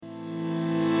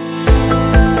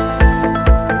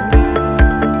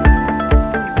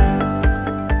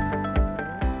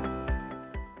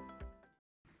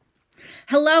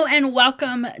Hello and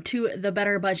welcome to the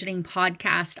Better Budgeting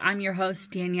Podcast. I'm your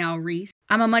host, Danielle Reese.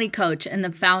 I'm a money coach and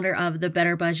the founder of the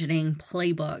Better Budgeting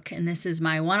Playbook. And this is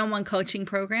my one-on-one coaching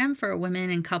program for women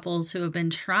and couples who have been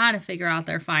trying to figure out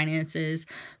their finances,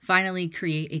 finally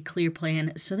create a clear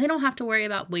plan so they don't have to worry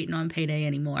about waiting on payday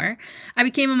anymore. I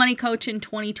became a money coach in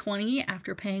 2020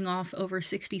 after paying off over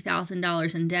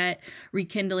 $60,000 in debt,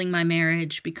 rekindling my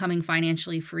marriage, becoming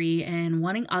financially free, and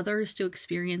wanting others to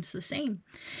experience the same.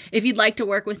 If you'd like to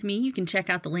work with me, you can check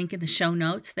out the link in the show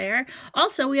notes there.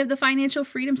 Also, we have the Financial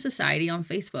Freedom Society on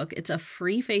Facebook. It's a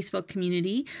free Facebook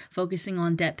community focusing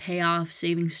on debt payoff,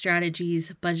 saving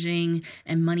strategies, budgeting,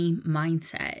 and money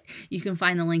mindset. You can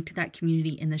find the link to that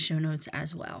community in the show notes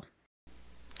as well.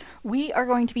 We are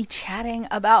going to be chatting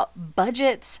about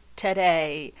budgets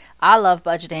today. I love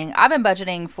budgeting. I've been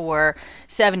budgeting for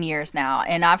 7 years now,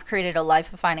 and I've created a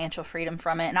life of financial freedom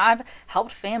from it, and I've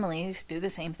helped families do the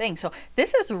same thing. So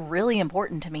this is really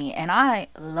important to me, and I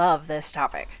love this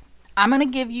topic. I'm going to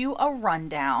give you a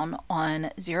rundown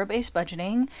on zero-based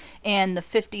budgeting and the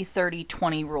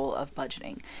 50-30-20 rule of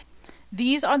budgeting.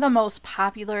 These are the most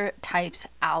popular types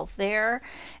out there,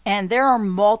 and there are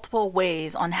multiple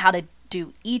ways on how to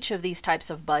do each of these types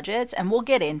of budgets, and we'll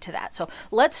get into that. So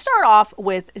let's start off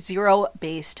with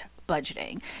zero-based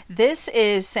budgeting. This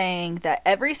is saying that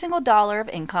every single dollar of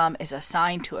income is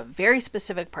assigned to a very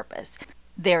specific purpose.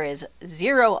 There is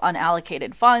zero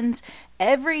unallocated funds.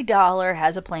 Every dollar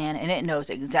has a plan and it knows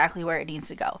exactly where it needs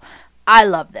to go. I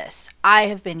love this. I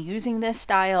have been using this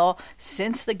style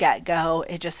since the get-go.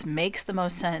 It just makes the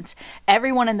most sense.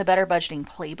 Everyone in the Better Budgeting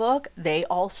Playbook, they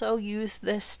also use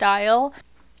this style,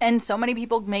 and so many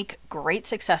people make great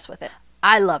success with it.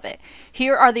 I love it.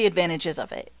 Here are the advantages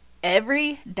of it.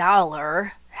 Every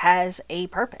dollar has a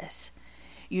purpose.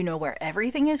 You know where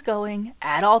everything is going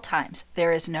at all times.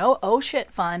 There is no oh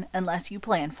shit fun unless you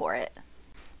plan for it.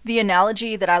 The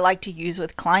analogy that I like to use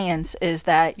with clients is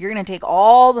that you're going to take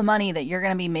all the money that you're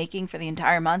going to be making for the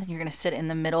entire month and you're going to sit in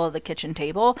the middle of the kitchen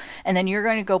table, and then you're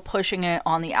going to go pushing it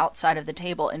on the outside of the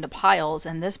table into piles,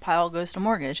 and this pile goes to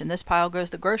mortgage, and this pile goes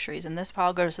to groceries, and this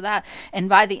pile goes to that. And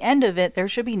by the end of it, there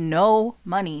should be no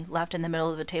money left in the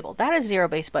middle of the table. That is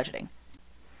zero-based budgeting.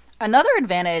 Another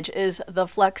advantage is the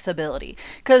flexibility,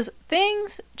 because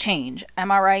things change, am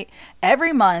I right?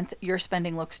 Every month your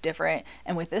spending looks different,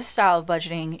 and with this style of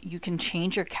budgeting, you can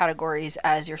change your categories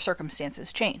as your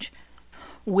circumstances change,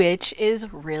 which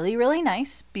is really, really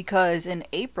nice, because in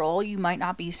April you might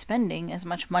not be spending as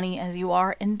much money as you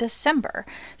are in December.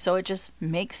 So it just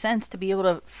makes sense to be able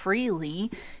to freely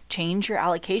change your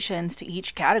allocations to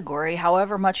each category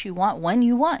however much you want when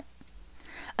you want.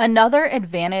 Another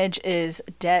advantage is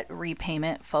debt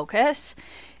repayment focus.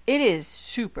 It is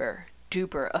super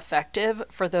duper effective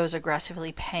for those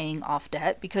aggressively paying off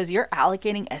debt because you're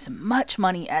allocating as much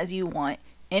money as you want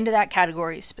into that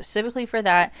category specifically for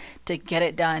that to get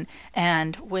it done.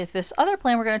 And with this other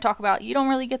plan we're going to talk about, you don't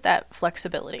really get that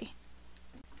flexibility.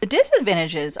 The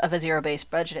disadvantages of a zero-based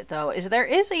budget, though, is there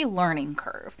is a learning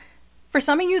curve. For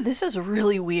some of you, this is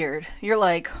really weird. You're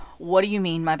like, what do you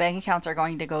mean my bank accounts are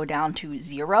going to go down to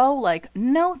zero? Like,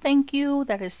 no, thank you.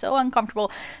 That is so uncomfortable.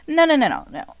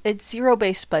 No. It's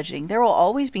zero-based budgeting. There will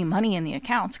always be money in the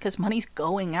accounts because money's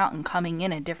going out and coming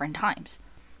in at different times.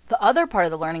 The other part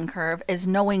of the learning curve is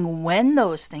knowing when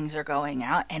those things are going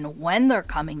out and when they're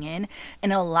coming in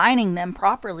and aligning them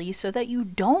properly so that you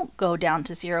don't go down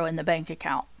to zero in the bank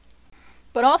account.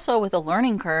 But also with a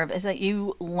learning curve is that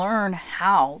you learn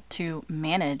how to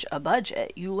manage a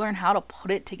budget. You learn how to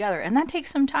put it together, and that takes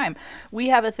some time. We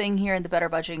have a thing here in the Better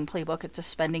Budgeting Playbook. It's a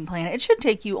spending plan. It should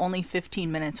take you only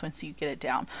 15 minutes once you get it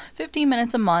down. 15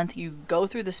 minutes a month, you go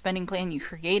through the spending plan, you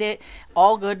create it,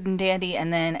 all good and dandy,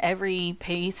 and then every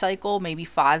pay cycle, maybe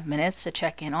 5 minutes to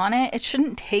check in on it. It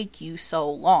shouldn't take you so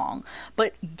long,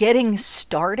 but getting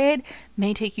started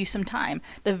may take you some time.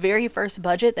 The very first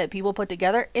budget that people put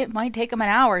together, it might take them an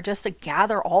hour just to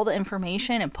gather all the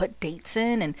information and put dates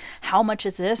in and how much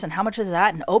is this and how much is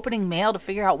that and opening mail to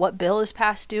figure out what bill is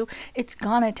past due. It's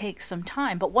gonna take some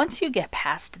time. But once you get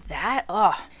past that,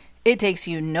 it takes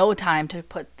you no time to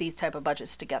put these type of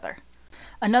budgets together.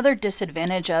 Another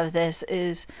disadvantage of this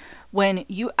is when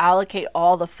you allocate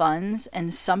all the funds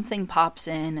and something pops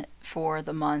in for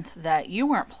the month that you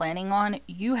weren't planning on,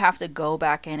 you have to go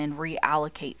back in and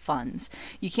reallocate funds.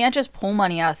 You can't just pull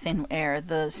money out of thin air.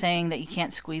 The saying that you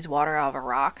can't squeeze water out of a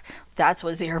rock, that's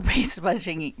what zero-based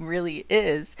budgeting really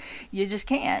is. You just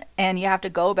can't. And you have to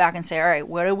go back and say, all right,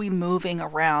 what are we moving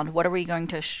around? What are we going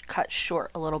to cut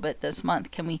short a little bit this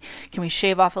month? Can we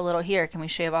shave off a little here? Can we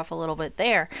shave off a little bit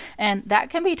there? And that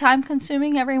can be time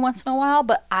consuming every once in a while,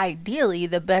 but I ideally,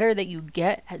 the better that you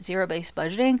get at zero-based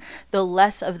budgeting, the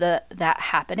less of that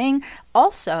happening.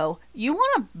 Also, you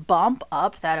want to bump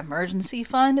up that emergency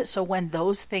fund, so when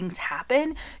those things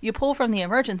happen, you pull from the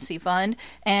emergency fund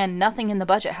and nothing in the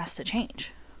budget has to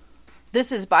change.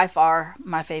 This is by far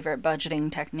my favorite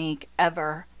budgeting technique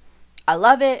ever. I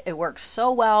love it. It works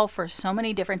so well for so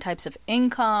many different types of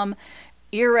income,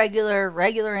 irregular,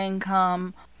 regular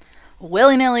income,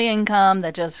 willy-nilly income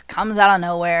that just comes out of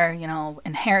nowhere,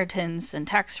 inheritance and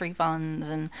tax refunds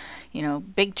and,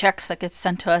 big checks that get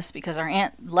sent to us because our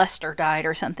Aunt Lester died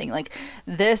or something. Like,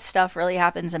 this stuff really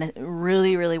happens, and it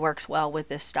really, really works well with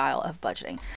this style of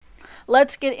budgeting.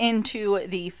 Let's get into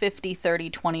the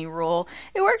 50-30-20 rule.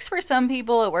 It works for some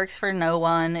people. It works for no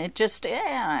one. It just,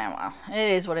 it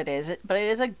is what it is. But it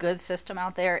is a good system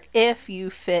out there. If you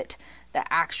fit the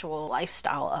actual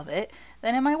lifestyle of it,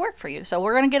 then it might work for you. So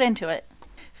we're going to get into it.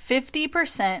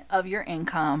 50% of your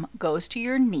income goes to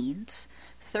your needs,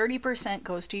 30%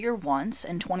 goes to your wants,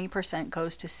 and 20%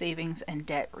 goes to savings and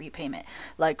debt repayment.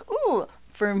 Like, ooh,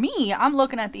 for me, I'm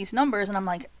looking at these numbers and I'm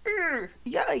like,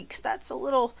 yikes, that's a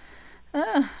little,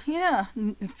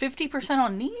 50%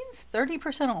 on needs,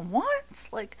 30% on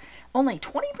wants, like only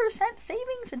 20%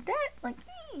 savings and debt. Like,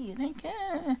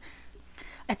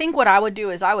 I think what I would do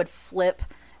is I would flip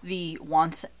the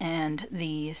wants and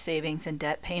the savings and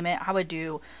debt payment. I would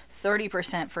do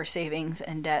 30% for savings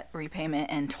and debt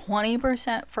repayment and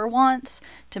 20% for wants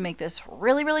to make this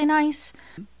really, really nice.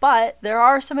 But there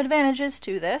are some advantages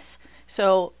to this.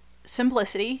 So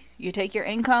simplicity, you take your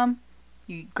income,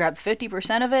 you grab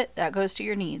 50% of it, that goes to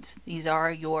your needs. These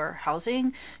are your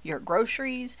housing, your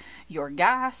groceries, your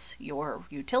gas, your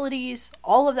utilities,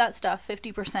 all of that stuff,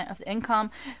 50% of the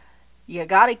income. You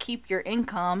got to keep your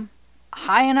income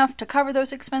high enough to cover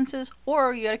those expenses,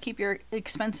 or you got to keep your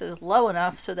expenses low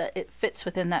enough so that it fits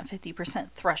within that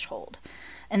 50% threshold.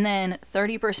 And then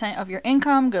 30% of your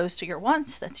income goes to your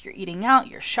wants. That's your eating out,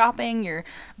 your shopping, your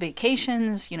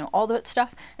vacations, all that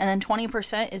stuff. And then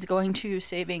 20% is going to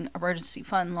saving, emergency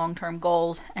fund, long-term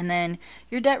goals, and then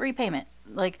your debt repayment.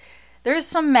 Like, there's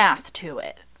some math to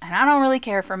it. And I don't really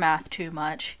care for math too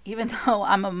much. Even though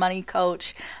I'm a money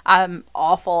coach, I'm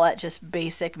awful at just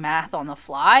basic math on the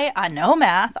fly. I know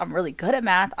math. I'm really good at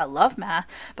math. I love math.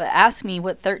 But ask me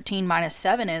what 13 minus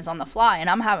 7 is on the fly, and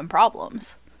I'm having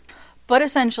problems. But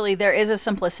essentially, there is a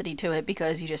simplicity to it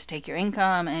because you just take your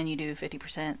income and you do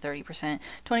 50%, 30%,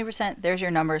 20%. There's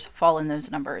your numbers. Fall in those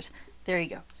numbers. There you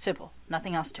go. Simple.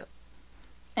 Nothing else to it.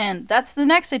 And that's the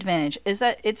next advantage, is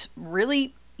that it's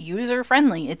really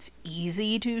user-friendly. It's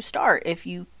easy to start if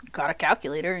you got a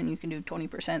calculator and you can do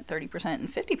 20%, 30%,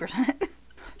 and 50%.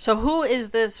 So who is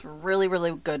this really,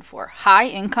 really good for? High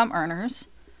income earners.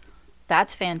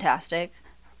 That's fantastic.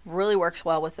 Really works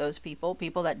well with those people.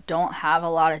 People that don't have a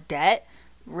lot of debt.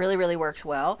 Really, really works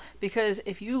well. Because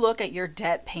if you look at your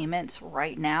debt payments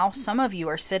right now, some of you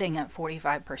are sitting at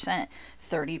 45%.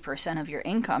 30% of your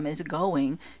income is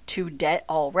going to debt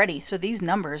already. So these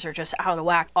numbers are just out of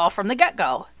whack all from the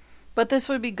get-go. But this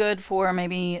would be good for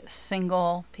maybe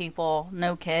single people,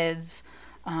 no kids.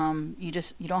 You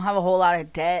don't have a whole lot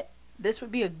of debt. This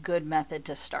would be a good method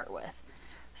to start with.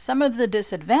 Some of the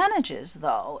disadvantages,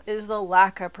 though, is the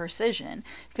lack of precision.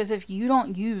 Because if you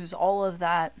don't use all of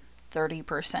that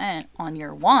 30% on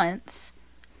your wants,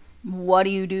 what do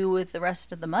you do with the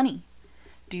rest of the money?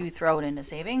 Do you throw it into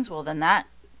savings? Well, then that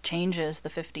changes the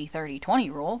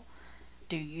 50-30-20 rule.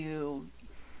 Do you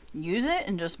use it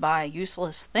and just buy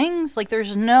useless things? Like,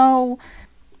 there's no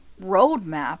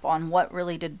roadmap on what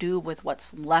really to do with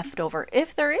what's left over,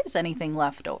 if there is anything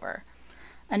left over.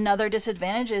 Another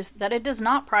disadvantage is that it does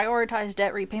not prioritize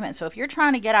debt repayment. So if you're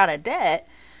trying to get out of debt,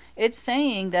 it's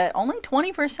saying that only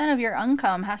 20% of your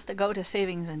income has to go to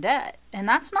savings and debt. And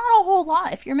that's not a whole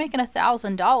lot. If you're making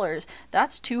 $1,000,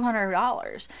 that's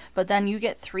 $200. But then you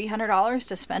get $300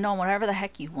 to spend on whatever the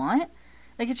heck you want.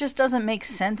 Like, it just doesn't make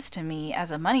sense to me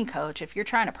as a money coach. If you're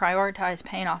trying to prioritize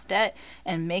paying off debt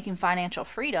and making financial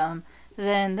freedom,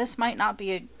 then this might not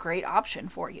be a great option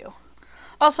for you.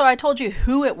 Also, I told you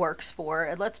who it works for,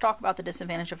 and let's talk about the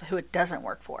disadvantage of who it doesn't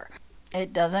work for.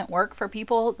 It doesn't work for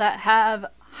people that have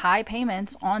high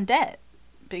payments on debt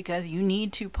because you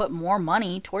need to put more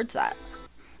money towards that.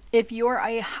 If you're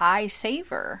a high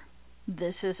saver,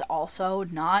 this is also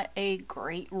not a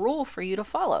great rule for you to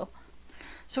follow.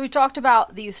 So we talked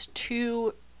about these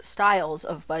two styles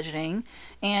of budgeting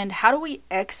and how do we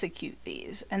execute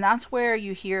these? And that's where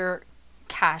you hear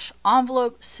cash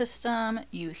envelope system,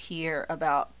 you hear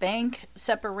about bank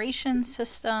separation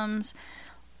systems,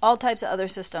 all types of other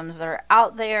systems that are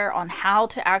out there on how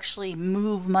to actually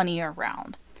move money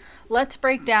around. Let's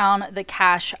break down the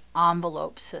cash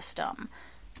envelope system.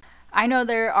 I know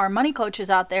there are money coaches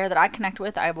out there that I connect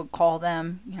with. I would call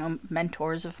them,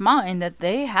 mentors of mine, that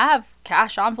they have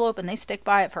cash envelope and they stick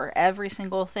by it for every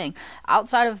single thing.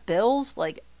 Outside of bills,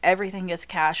 like everything gets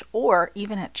cash or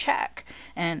even a check.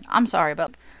 And I'm sorry,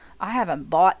 but I haven't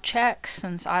bought checks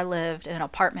since I lived in an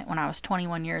apartment when I was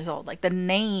 21 years old. Like the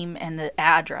name and the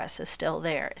address is still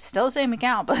there. It's still the same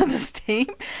account, but the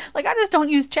same. Like I just don't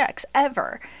use checks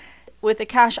ever. With the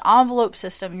cash envelope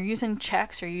system, you're using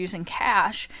checks or you're using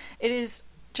cash. It is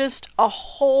just a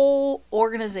whole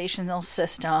organizational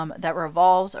system that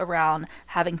revolves around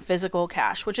having physical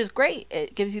cash, which is great.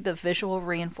 It gives you the visual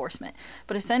reinforcement.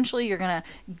 But essentially, you're going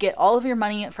to get all of your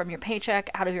money from your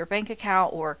paycheck out of your bank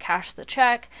account or cash the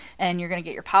check, and you're going to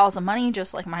get your piles of money,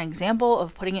 just like my example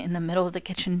of putting it in the middle of the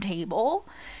kitchen table,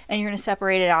 and you're going to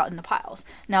separate it out into piles.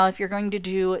 Now, if you're going to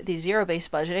do the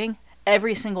zero-based budgeting,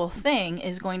 every single thing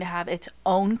is going to have its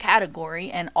own category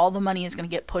and all the money is going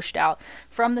to get pushed out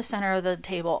from the center of the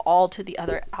table all to the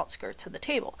other outskirts of the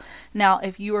table. Now,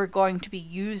 if you are going to be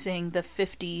using the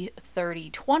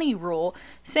 50-30-20 rule,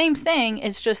 same thing,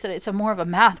 it's just that it's more of a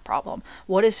math problem.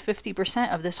 What is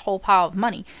 50% of this whole pile of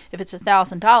money? If it's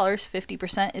 $1,000,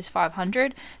 50% is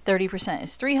 $500, 30%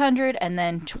 is $300, and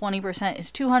then 20%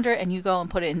 is $200, and you go and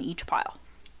put it in each pile.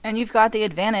 And you've got the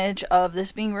advantage of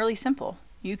this being really simple.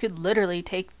 You could literally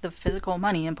take the physical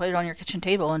money and put it on your kitchen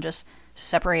table and just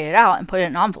separate it out and put it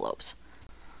in envelopes.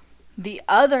 The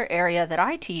other area that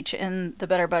I teach in the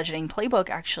Better Budgeting Playbook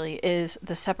actually is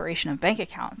the separation of bank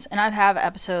accounts. And I have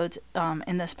episodes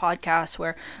in this podcast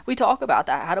where we talk about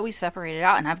that. How do we separate it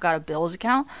out? And I've got a bills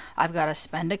account, I've got a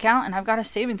spend account, and I've got a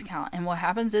savings account. And what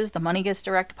happens is the money gets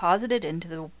direct deposited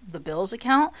into the bills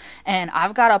account. And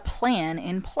I've got a plan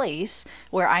in place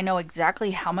where I know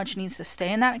exactly how much needs to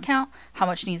stay in that account, how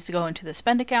much needs to go into the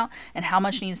spend account, and how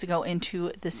much needs to go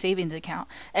into the savings account.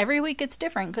 Every week it's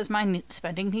different because my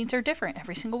spending needs are different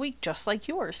every single week, just like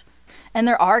yours. And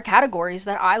there are categories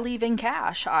that I leave in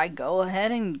cash. I go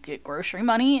ahead and get grocery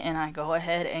money, and I go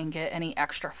ahead and get any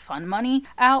extra fun money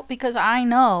out because I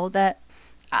know that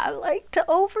I like to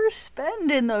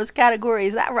overspend in those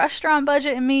categories. That restaurant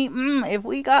budget and me, if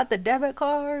we got the debit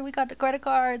card, we got the credit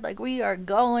card, like we are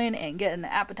going and getting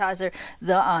the appetizer,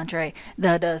 the entree,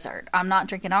 the dessert. I'm not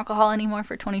drinking alcohol anymore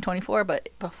for 2024, but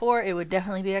before it would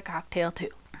definitely be a cocktail too.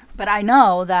 But I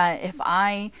know that if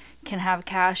I can have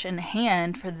cash in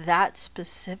hand for that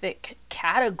specific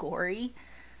category,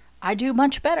 I do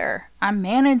much better. I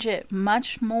manage it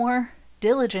much more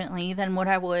diligently than what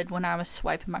I would when I was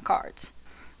swiping my cards.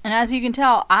 And as you can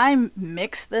tell, I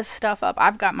mix this stuff up.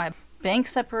 I've got my bank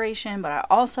separation, but I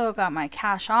also got my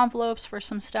cash envelopes for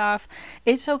some stuff.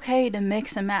 It's okay to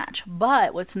mix and match,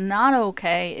 but what's not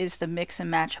okay is to mix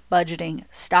and match budgeting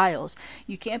styles.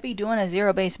 You can't be doing a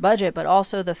zero-based budget, but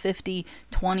also the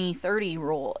 50-20-30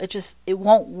 rule. It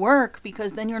won't work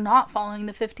because then you're not following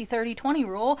the 50-30-20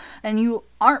 rule and you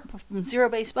aren't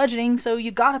zero-based budgeting, so you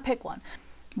gotta pick one.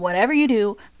 Whatever you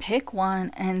do, pick one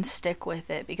and stick with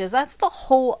it, because that's the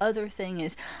whole other thing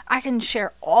is I can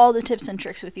share all the tips and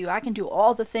tricks with you. I can do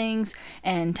all the things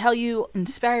and tell you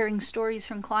inspiring stories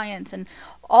from clients and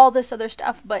all this other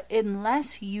stuff. But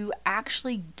unless you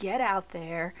actually get out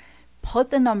there, put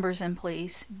the numbers in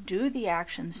place, do the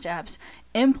action steps,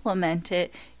 implement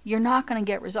it, you're not going to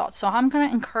get results. So I'm going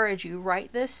to encourage you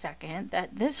right this second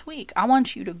that this week I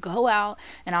want you to go out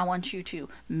and I want you to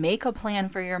make a plan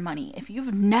for your money. If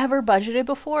you've never budgeted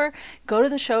before, go to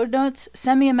the show notes,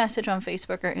 send me a message on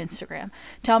Facebook or Instagram.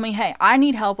 Tell me, hey, I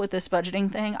need help with this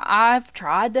budgeting thing. I've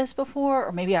tried this before,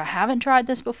 or maybe I haven't tried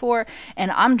this before, and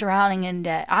I'm drowning in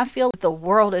debt. I feel like the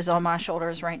world is on my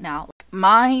shoulders right now.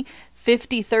 My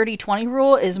 50-30-20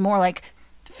 rule is more like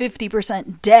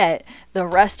 50% debt, the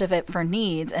rest of it for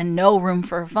needs, and no room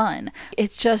for fun.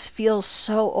 It just feels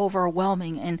so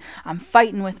overwhelming, and I'm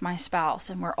fighting with my spouse,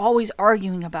 and we're always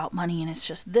arguing about money, and it's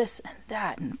just this and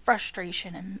that, and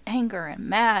frustration, and anger, and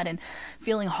mad, and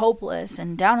feeling hopeless,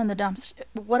 and down in the dumps,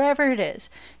 whatever it is.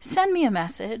 Send me a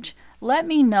message. Let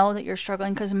me know that you're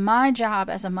struggling, because my job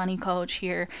as a money coach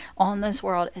here on this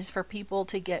world is for people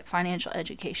to get financial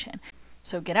education.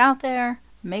 So get out there,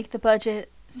 make the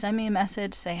budget, send me a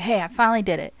message, say, hey, I finally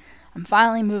did it. I'm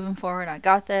finally moving forward. I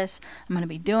got this. I'm going to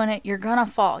be doing it. You're going to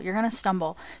fall. You're going to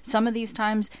stumble. Some of these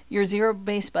times, your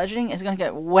zero-based budgeting is going to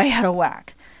get way out of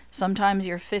whack. Sometimes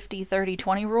your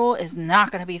 50-30-20 rule is not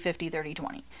going to be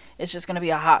 50-30-20. It's just going to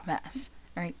be a hot mess.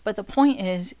 Right? But the point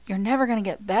is, you're never going to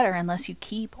get better unless you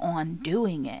keep on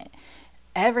doing it.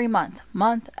 every month,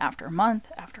 month after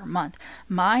month after month.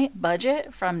 My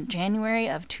budget from January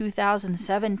of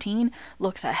 2017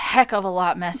 looks a heck of a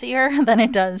lot messier than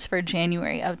it does for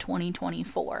January of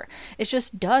 2024. It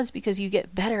just does, because you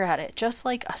get better at it. Just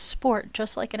like a sport,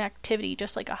 just like an activity,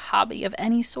 just like a hobby of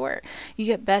any sort. You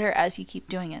get better as you keep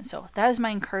doing it. So that is my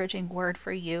encouraging word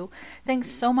for you. Thanks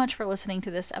so much for listening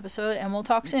to this episode, and we'll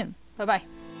talk soon.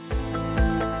 Bye-bye.